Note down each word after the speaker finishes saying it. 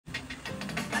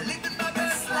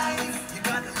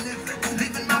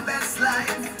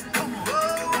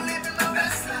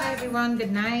everyone,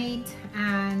 good night.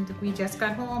 And we just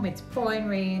got home. It's pouring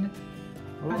rain.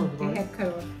 The head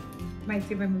cut off. Might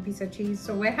give him a piece of cheese.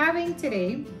 So we're having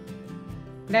today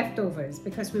leftovers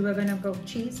because we were gonna go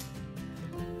cheese.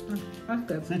 Oh, that's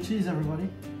good. Say cheese, everybody.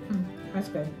 That's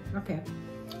good. Okay.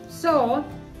 So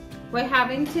we're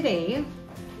having today.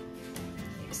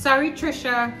 Sorry,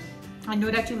 Trisha. I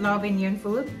know that you love Indian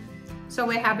food. So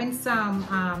we're having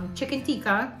some chicken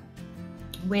tikka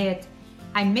with,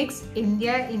 I mix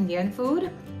Indian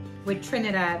food with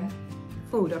Trinidad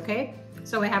food, okay?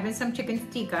 So we're having some chicken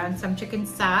tikka and some chicken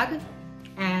sag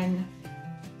and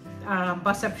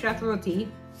basapshat roti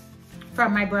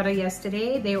from my brother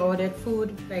yesterday. They ordered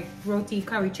food like roti,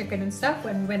 curry chicken and stuff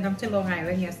when we went up to Long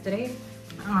Island yesterday.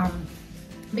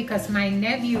 Because my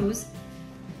nephews,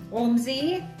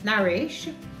 Omzi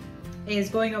Naresh, is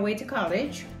going away to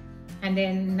college. And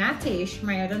then Natesh,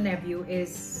 my other nephew,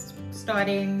 is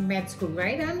starting med school,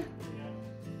 right, Dan?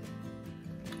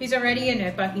 He's already in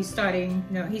it, but he's starting,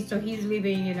 he's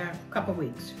leaving in a couple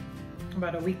weeks,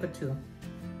 about a week or two.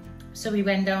 So we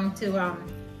went down to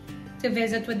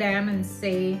visit with them and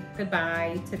say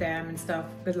goodbye to them and stuff,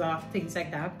 good luck, things like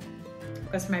that.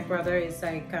 Because my brother is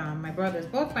like, all my brothers,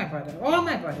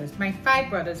 my 5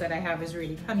 brothers that I have is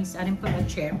really, honey, I didn't put a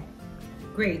chair.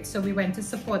 Great, so we went to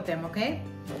support them, okay?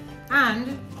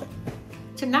 And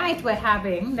tonight we're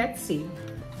having, let's see,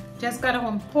 just got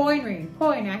home, pouring rain,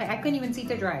 pouring. I couldn't even see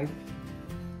to drive.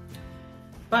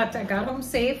 But I got home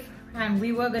safe and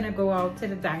we were gonna go out to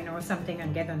the diner or something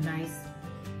and get a nice,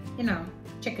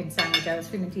 chicken sandwich. I was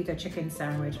feeling to eat a chicken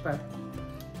sandwich, but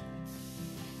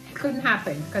it couldn't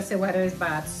happen because the weather is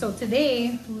bad. So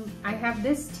today I have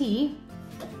this tea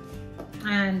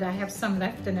and I have some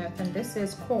left in it, and this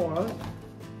is called,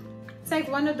 it's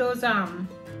like one of those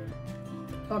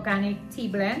organic tea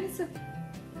blends.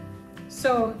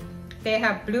 So they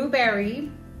have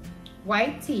blueberry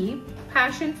white tea,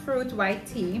 passion fruit white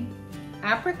tea,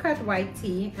 apricot white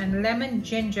tea, and lemon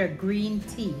ginger green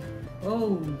tea.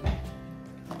 Oh,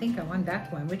 I think I want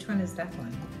that one. Which one is that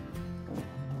one?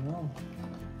 I don't know.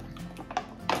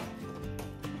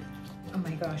 Oh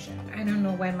my gosh, I don't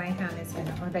know why my hand is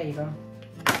gonna, oh, there you go.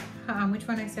 Which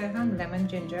one I said, lemon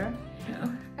ginger.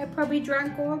 I probably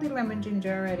drank all the lemon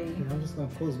ginger already. Yeah, I'm just gonna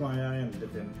close my eye and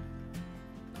dip in.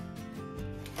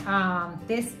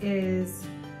 This is,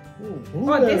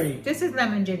 Blueberry. this is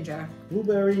lemon ginger.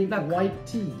 Blueberry Look. white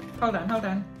tea. Hold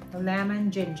on.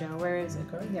 Lemon ginger, where is it?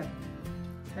 Okay. Yep.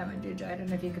 Lemon ginger, I don't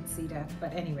know if you could see that,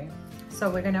 but anyway. So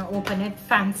we're gonna open it,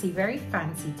 fancy, very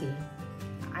fancy tea.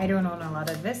 I don't own a lot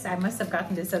of this. I must have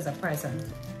gotten this as a present,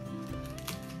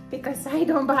 because I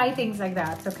don't buy things like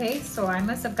that, okay? So I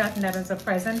must have gotten that as a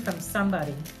present from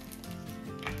somebody.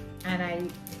 And I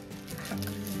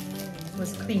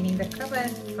was cleaning the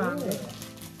cupboard, found it.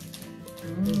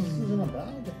 This is in a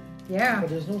bag. Yeah. But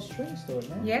there's no strings to it,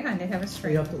 no? Yeah, and they have a So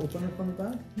string. you have to open it from the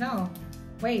bag? No,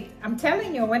 wait, I'm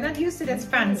telling you, we're not used to this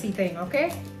fancy thing,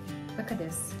 okay? Look at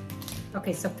this.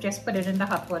 Okay, so just put it in the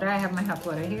hot water. I have my hot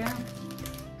water here.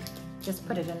 Just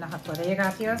put it in the hot water. You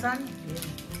got yours on?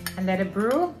 Yeah. And let it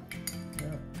brew.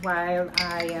 Yeah. While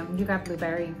you got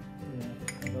blueberry. Yeah.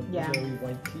 I got Yeah. blueberry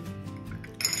white tea.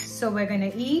 So we're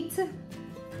gonna eat.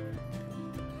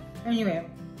 Anyway,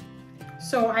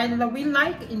 so we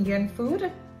like Indian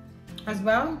food as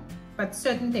well, but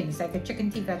certain things like the chicken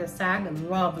tikka, the sag,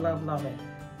 love it.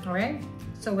 All right,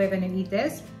 so we're gonna eat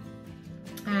this,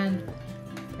 and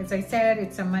as I said,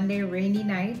 it's a Monday rainy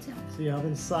night. So you're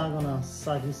having sag on a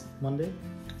saggy Monday?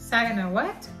 Sag and a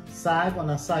what? Sag on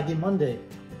a saggy Monday.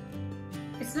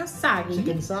 It's not saggy.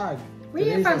 Chicken sag. Where you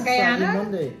Today's from, a saggy Guyana?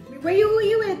 Monday. Who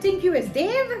you think you is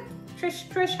Dave?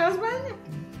 Trish husband?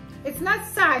 It's not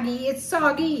saggy, it's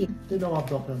soggy. They know what I'm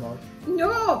talking about.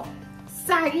 No,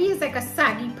 saggy is like a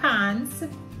saggy pants.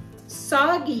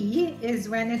 Soggy is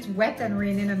when it's wet and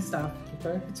raining and stuff.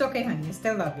 Okay. It's okay, honey, I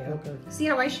still love you. Okay. See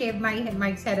how I shaved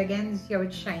Mike's head again? See how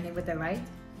it's shining with the light?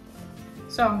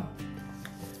 So,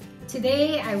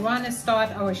 today I want to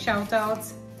start our shout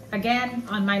outs again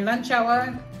on my lunch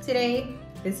hour today.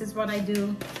 This is what I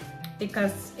do,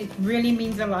 because it really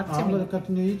means a lot to I'm me. gonna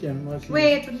continue eating.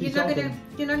 Wait, you're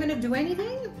not gonna do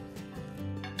anything?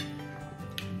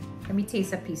 Let me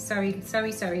taste a piece. Sorry.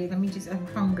 Let me just, I'm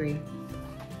hungry.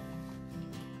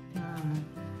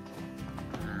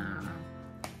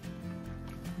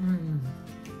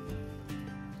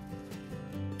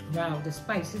 Wow, the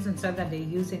spices and stuff that they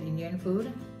use in Indian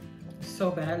food,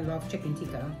 so good. I love chicken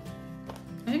tikka.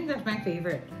 I think that's my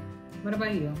favorite. What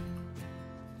about you?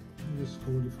 Just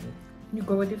go with the flow. You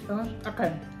go with the flow?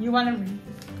 Okay. You wanna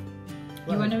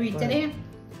read Right, today?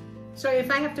 So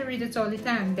if I have to read it all the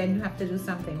time, then you have to do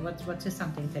something. What's your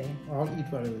something today? I'll eat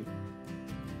very late.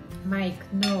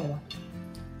 Mike, no.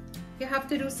 You have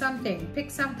to do something. Pick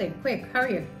something. Quick,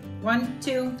 hurry. 1,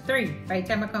 2, 3. By the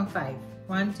time I count 5.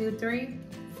 1, 2, 3,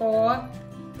 4,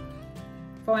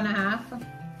 4.5.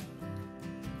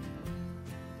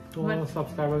 To all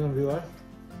subscribers and viewers,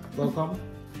 welcome.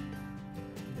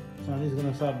 Sunny's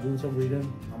gonna start doing some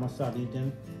reading. I'm gonna start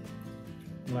eating.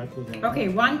 Okay,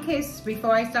 1 kiss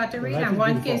before I start to read, and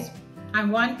 1 kiss,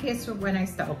 and 1 kiss when I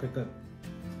stop. Okay, good.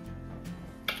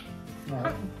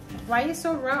 Right. Why are you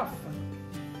so rough?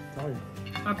 Sorry.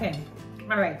 Okay,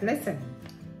 all right, listen.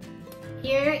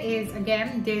 Here is,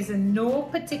 again, there's no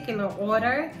particular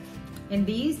order in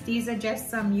these. These are just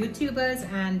some YouTubers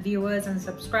and viewers and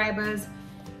subscribers,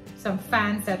 some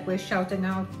fans that we're shouting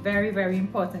out. Very, very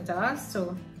important to us.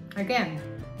 So again,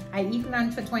 I eat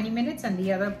lunch for 20 minutes, and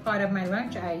the other part of my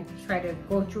lunch, I try to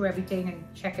go through everything and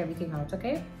check everything out,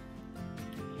 okay?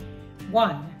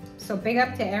 1. So big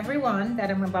up to everyone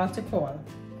that I'm about to call.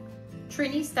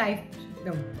 Trini Style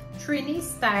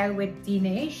with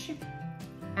Dinesh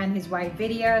and his wife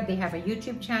Vidya. They have a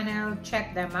YouTube channel.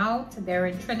 Check them out. They're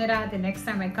in Trinidad. The next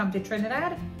time I come to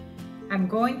Trinidad, I'm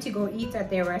going to go eat at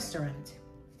their restaurant.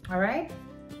 All right?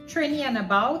 Trini and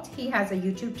About, he has a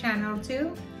YouTube channel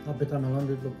too. A bit of melon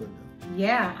did look good.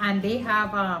 Yeah, and they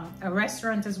have a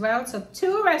restaurant as well. So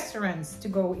 2 restaurants to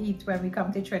go eat when we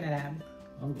come to Trinidad.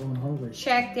 I'm going hungry.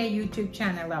 Check their YouTube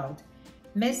channel out.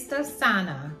 Mr.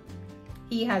 Sana,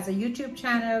 he has a YouTube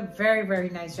channel. Very, very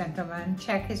nice gentleman.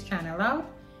 Check his channel out.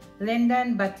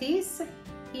 Lyndon Batiste,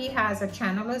 he has a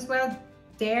channel as well.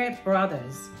 They're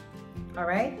brothers. All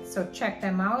right, so check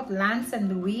them out. Lance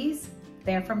and Louise,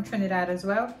 they're from Trinidad as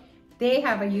well. They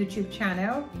have a YouTube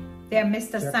channel. They're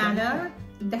Mr. Sana.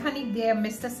 They're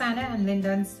Mr. Sana and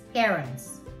Lyndon's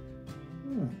parents.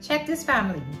 Check this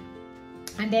family.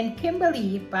 And then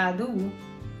Kimberly Balu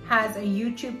has a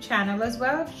YouTube channel as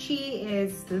well. She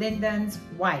is Lyndon's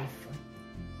wife.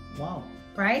 Wow.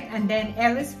 Right? And then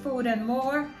Ellis Food and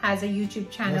More has a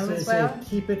YouTube channel as well.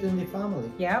 Keep it in the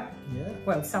family. Yep. Yeah.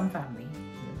 Well, some family.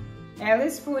 Yeah.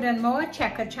 Ellis Food and More,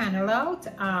 check her channel out.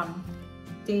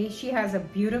 She has a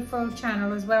beautiful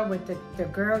channel as well with the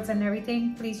girls and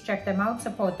everything. Please check them out,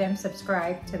 support them,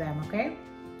 subscribe to them, okay?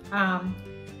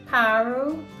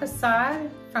 Paru Prasad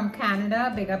from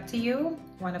Canada, big up to you,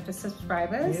 one of the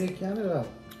subscribers. Hey, Canada.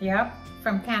 Yep,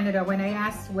 from Canada. When I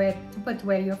asked to put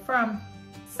where you're from,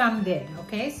 some did,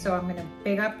 okay? So I'm gonna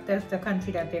big up the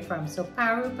country that they're from. So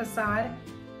Paru Prasad,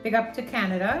 big up to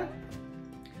Canada.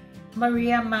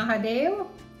 Maria Mahadev,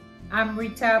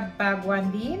 Amrita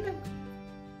Bhagwandin,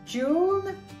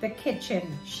 June the Kitchen.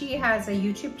 She has a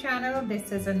YouTube channel.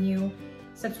 This is a new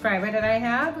subscriber that I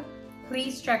have.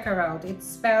 Please check her out. It's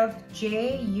spelled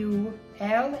Julln,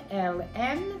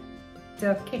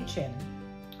 The Kitchen.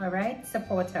 All right,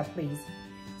 support her, please.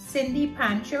 Cindy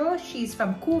Pancho, she's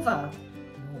from Cuba.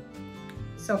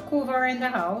 So Cuba in the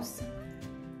house.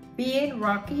 Being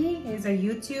Rocky is a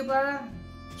YouTuber.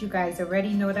 You guys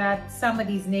already know that. Some of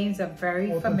these names are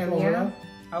very familiar.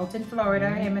 Out in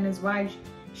Florida, him and his wife,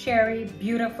 Sherry,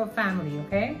 beautiful family,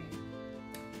 okay?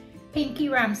 Pinky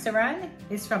Ramsaran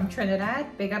is from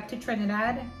Trinidad. Big up to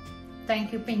Trinidad.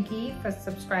 Thank you, Pinky, for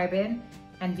subscribing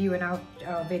and viewing our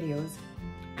videos.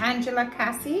 Angela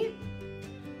Cassie,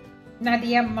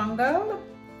 Nadia Mungal,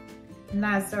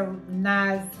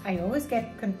 I always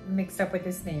get mixed up with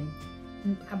this name,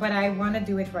 but I want to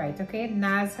do it right, okay?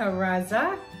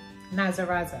 Nazaraza.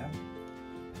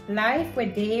 Life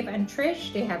with Dave and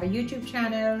Trish, they have a YouTube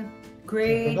channel.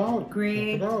 Great,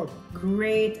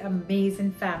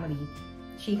 amazing family.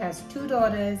 She has 2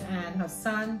 daughters and her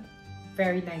son.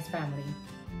 Very nice family.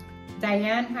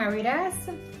 Diane Haridas,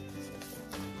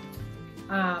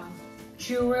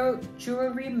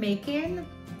 jewelry making,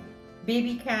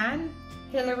 Baby Can.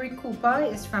 Hillary Cooper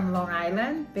is from Long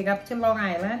Island. Big up to Long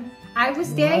Island. I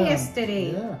was there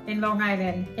yesterday in Long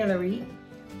Island, Hillary.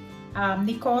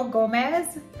 Nicole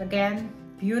Gomez, again,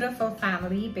 beautiful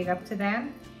family. Big up to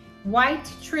them. White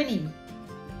Trini.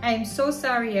 I am so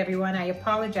sorry, everyone. I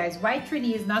apologize. White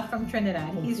Trini is not from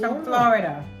Trinidad. He's from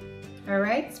Florida. All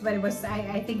right, but it was,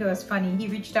 I think it was funny. He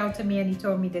reached out to me and he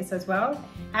told me this as well.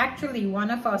 Actually, one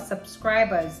of our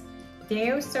subscribers,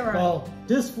 Dale Saran. Well,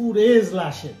 this food is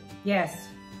lashing. Yes,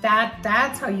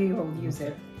 that's how you use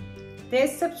it.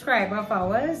 This subscriber of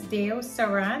ours, Dale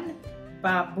Saran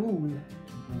Babul,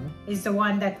 is the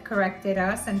one that corrected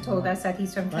us and told us that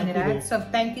he's from Trinidad. So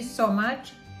thank you so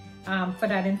much for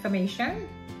that information.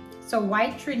 So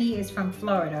White Trini is from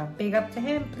Florida. Big up to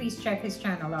him. Please check his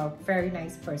channel out. Very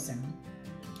nice person.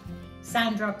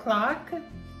 Sandra Clark,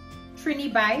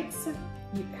 Trini Bites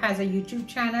has a YouTube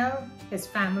channel. His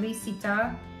family,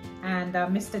 Sita, and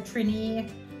Mr.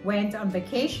 Trini went on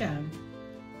vacation.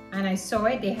 And I saw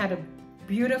it. They had a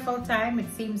beautiful time.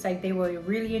 It seems like they were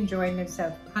really enjoying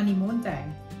themselves. Honeymoon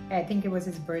time. I think it was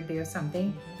his birthday or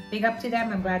something. Big up to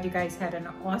them. I'm glad you guys had an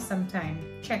awesome time.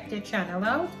 Check their channel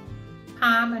out.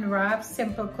 Pam and Rob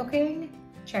Simple Cooking.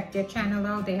 Check their channel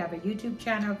out. They have a YouTube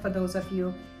channel for those of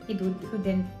you who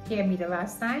didn't hear me the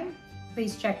last time.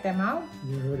 Please check them out.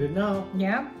 You heard it now.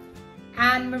 Yeah.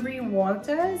 Anne Marie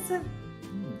Walters.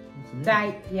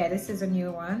 Yeah, this is a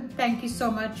new one. Thank you so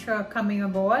much for coming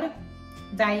aboard.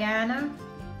 Diana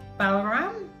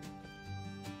Balram.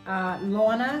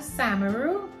 Lorna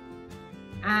Samaru.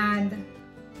 And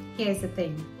here's the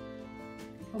thing.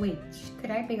 Oh, wait,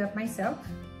 could I big up myself?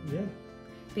 Yeah.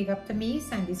 Big up to me,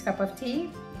 Sandy's Cup of Tea.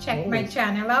 Check my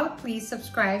channel out. Please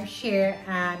subscribe, share,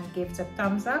 and give us a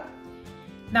thumbs up.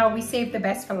 Now we saved the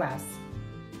best for last.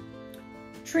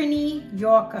 Trini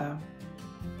Yorker.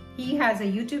 He has a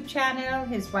YouTube channel.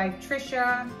 His wife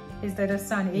Trisha, his little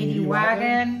son Eddie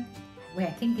Wagon. Well,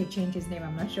 I think they changed his name.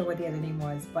 I'm not sure what the other name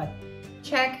was, but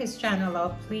check his channel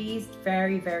out, please.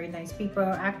 Very, very nice people.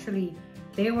 Actually,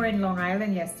 they were in Long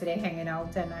Island yesterday hanging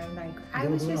out, and I'm like, I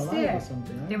was just there.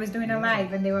 Right? They was doing a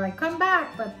live, and they were like, come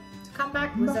back, but to come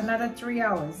back was another 3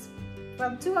 hours.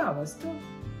 Well, 2 hours.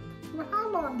 Well, how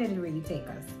long did it really take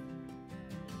us?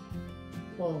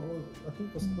 Well, I think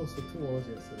it was close to 2 hours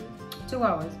yesterday. 2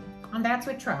 hours, and that's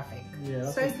with traffic. Yeah.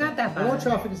 So it's not that bad. Well,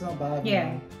 traffic is not bad. Yeah.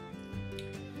 Man.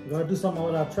 You gotta do something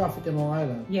about that traffic in Long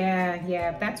Island. Yeah,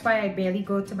 yeah. That's why I barely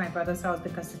go to my brother's house,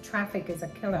 because the traffic is a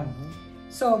killer.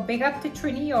 So big up to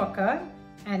Trini Yorker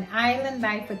and Island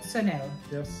Life with Sunil.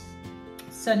 Yes.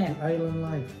 Sunil. The Island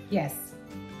Life. Yes.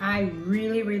 I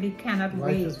really, really cannot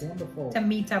wait to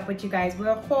meet up with you guys.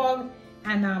 We'll call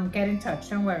and get in touch.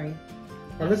 Don't worry.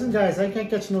 But listen, guys, I can't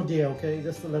catch no deer, okay?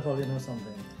 Just to let all you know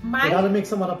something. I gotta make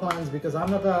some other plans because I'm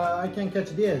not. I can't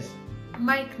catch deers.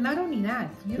 Mike, not only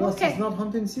that, you Plus, don't catch. It's not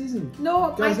hunting season.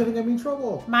 No, guys, gonna get me in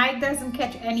trouble. Mike doesn't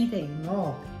catch anything.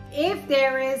 No. If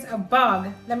there is a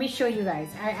bug, let me show you guys.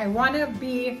 I want to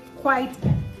be quite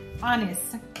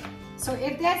honest. So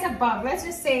if there's a bug, let's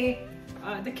just say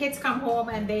the kids come home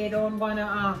and they don't want to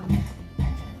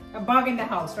a bug in the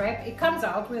house, right? It comes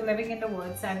out. We're living in the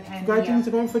woods and guys, you need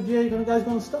to go in for deer. You guys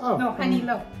gonna stop? No, honey,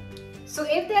 look. So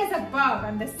if there's a bug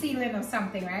on the ceiling or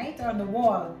something, right, or on the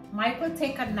wall, Mike will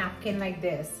take a napkin like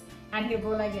this and he'll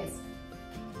go like this.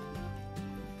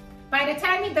 By the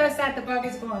time he does that, the bug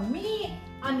is gone. Me,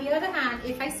 on the other hand,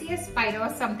 if I see a spider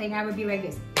or something, I would be like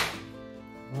this.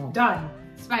 Oh. Done.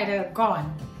 Spider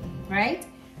gone, right?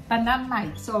 But not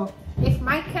Mike. So if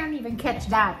Mike can't even catch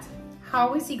that,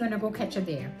 how is he gonna go catch a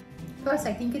deer? Plus,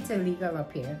 I think it's illegal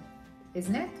up here,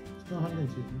 isn't it? It's not hunting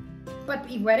season. But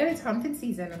whether it's hunting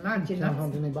season or not, you can't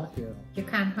hunt any back here. You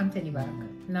can't hunt any back.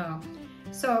 No.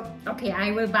 So, okay,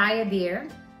 I will buy a deer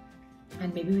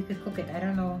and maybe we could cook it. I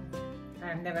don't know.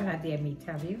 I've never had deer meat,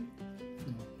 have you?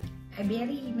 No. I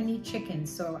barely even eat chicken,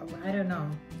 so I don't know.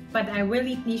 But I will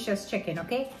eat Nisha's chicken,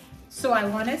 okay? So I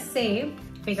want to say...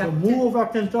 So move over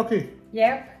Kentucky.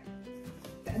 Yep.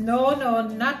 No,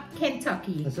 not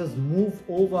Kentucky. It says move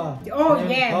over. Oh,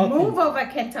 Kentucky. Yeah, move over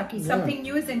Kentucky. Yeah. Something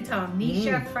new is in town.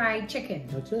 Nisha fried chicken.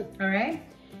 That's it. All right.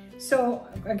 So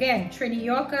again, Trini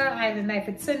Yorker, Island Life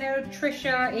with Sunil,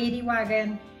 Trisha, 80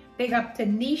 Wagon. Big up to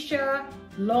Nisha,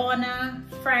 Lorna,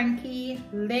 Frankie,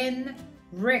 Lynn,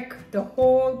 Rick, the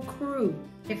whole crew.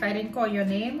 If I didn't call your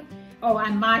name. Oh,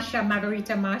 and Masha,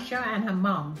 Margarita Masha, and her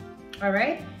mom. All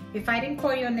right. If I didn't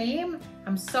call your name,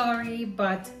 I'm sorry,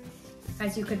 but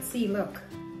as you could see, look,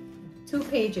 2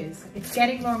 pages. It's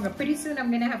getting longer. Pretty soon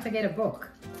I'm gonna have to get a book.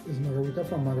 Is Margarita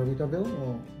from Margaritaville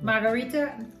or?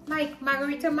 Margarita, Mike,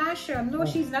 Margarita Masha. No,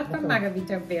 she's not from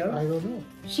Margaritaville. I don't know.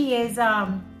 She is,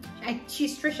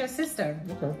 she's Trisha's sister.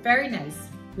 Okay. Very nice.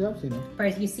 Yeah, I've seen her.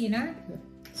 But you seen her? Yeah.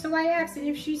 So I asked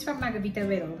if she's from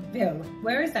Margaritaville.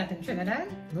 Where is that, in Trinidad?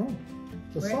 No,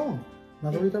 it's a song.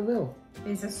 Margaritaville.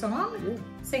 It's a song? Yeah.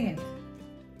 Sing it.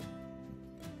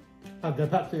 I'll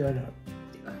get back to you on that.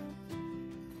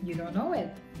 You don't know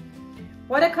it.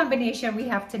 What a combination we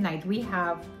have tonight. We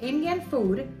have Indian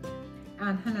food,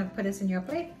 and Hannah, put this in your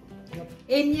plate. Yep.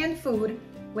 Indian food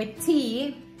with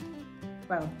tea.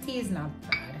 Well, tea is not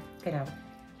bad. Get out.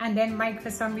 And then Mike, for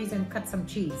some reason, cut some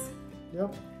cheese.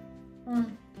 Yep.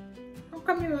 How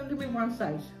come you don't give me one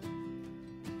slice?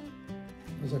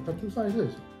 Is it cut 2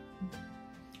 slices?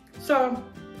 So,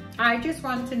 I just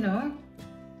want to know,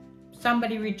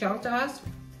 somebody reach out to us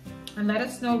and let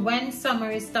us know when summer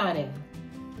is starting.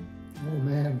 Oh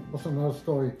man, what's another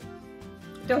story?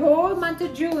 The whole month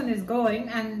of June is going,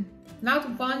 and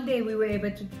Not one day we were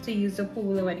able to use the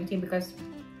pool or anything because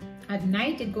at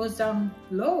night it goes down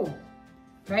low.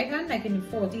 Right, hon? Like in the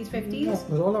 40s, 50s? No,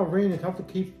 with all that rain, you have to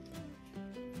keep,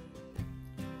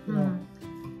 you know,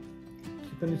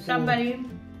 keeping the pool. Somebody.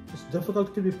 It's difficult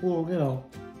to keep the pool, you know,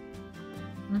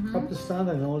 up to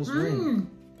standard in all this rain.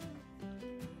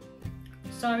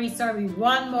 Sorry.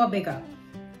 One more big up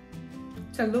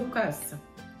to Lucas.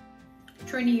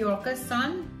 Trini Yorker's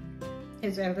son,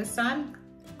 his eldest son,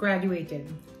 graduated.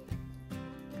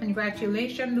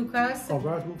 Congratulations, Lucas.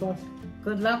 Congrats, Lucas.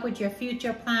 Good luck with your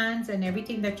future plans and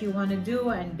everything that you want to do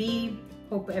and be.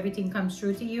 Hope everything comes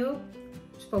true to you.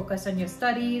 Just focus on your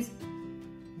studies.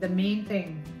 The main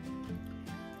thing.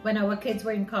 When our kids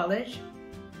were in college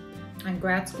and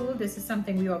grad school, this is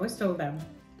something we always told them.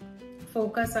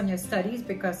 Focus on your studies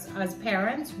because as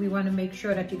parents, we want to make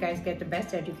sure that you guys get the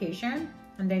best education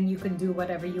and then you can do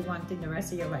whatever you want in the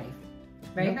rest of your life.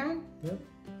 Right, hon? Yep.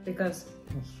 Because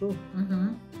that's true.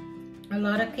 A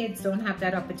lot of kids don't have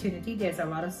that opportunity. There's a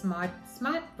lot of smart,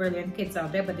 brilliant kids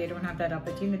out there, but they don't have that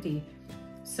opportunity.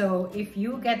 So if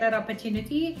you get that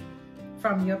opportunity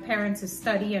from your parents to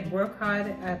study and work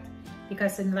hard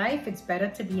because in life, it's better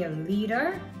to be a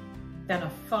leader than a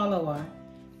follower.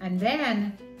 And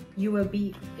then you will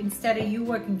be, instead of you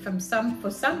working for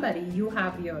somebody, you'll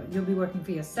be working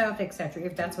for yourself, etc.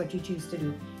 if that's what you choose to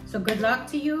do. So good luck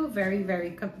to you. Very,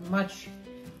 very much.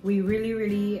 We really,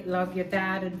 really love your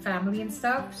dad and family and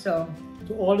stuff. So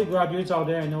to all the graduates out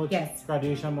there, I know it's yes.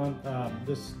 graduation month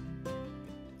this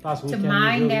past weekend. To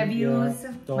my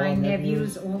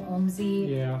nephews,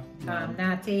 Omzi,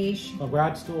 Natesh.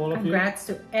 Congrats to all of you. Congrats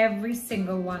to every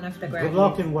single one of the graduates. Good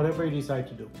luck in whatever you decide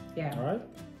to do. Yeah. All right?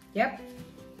 Yep.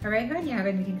 All right, hon, you have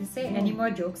anything to say? No. Any more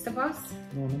jokes to boss?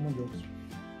 No more jokes.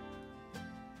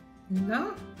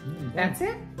 No? That's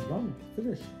it? Done.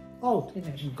 Finished. Out.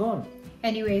 Finished. Gone.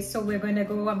 Anyway, so we're gonna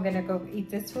go, I'm gonna go eat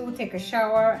this food, take a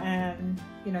shower, and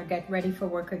get ready for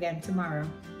work again tomorrow.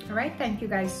 All right, thank you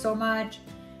guys so much.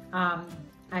 I'm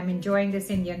enjoying this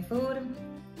Indian food.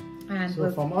 And so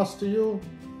from us to you,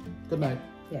 good night.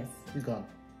 Yes. Be gone.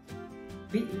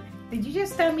 Did you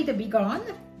just tell me to be gone?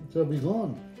 So be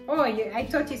gone. Oh, I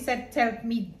thought you said tell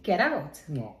me get out.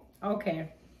 No.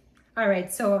 Okay. All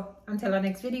right, so until our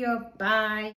next video, bye.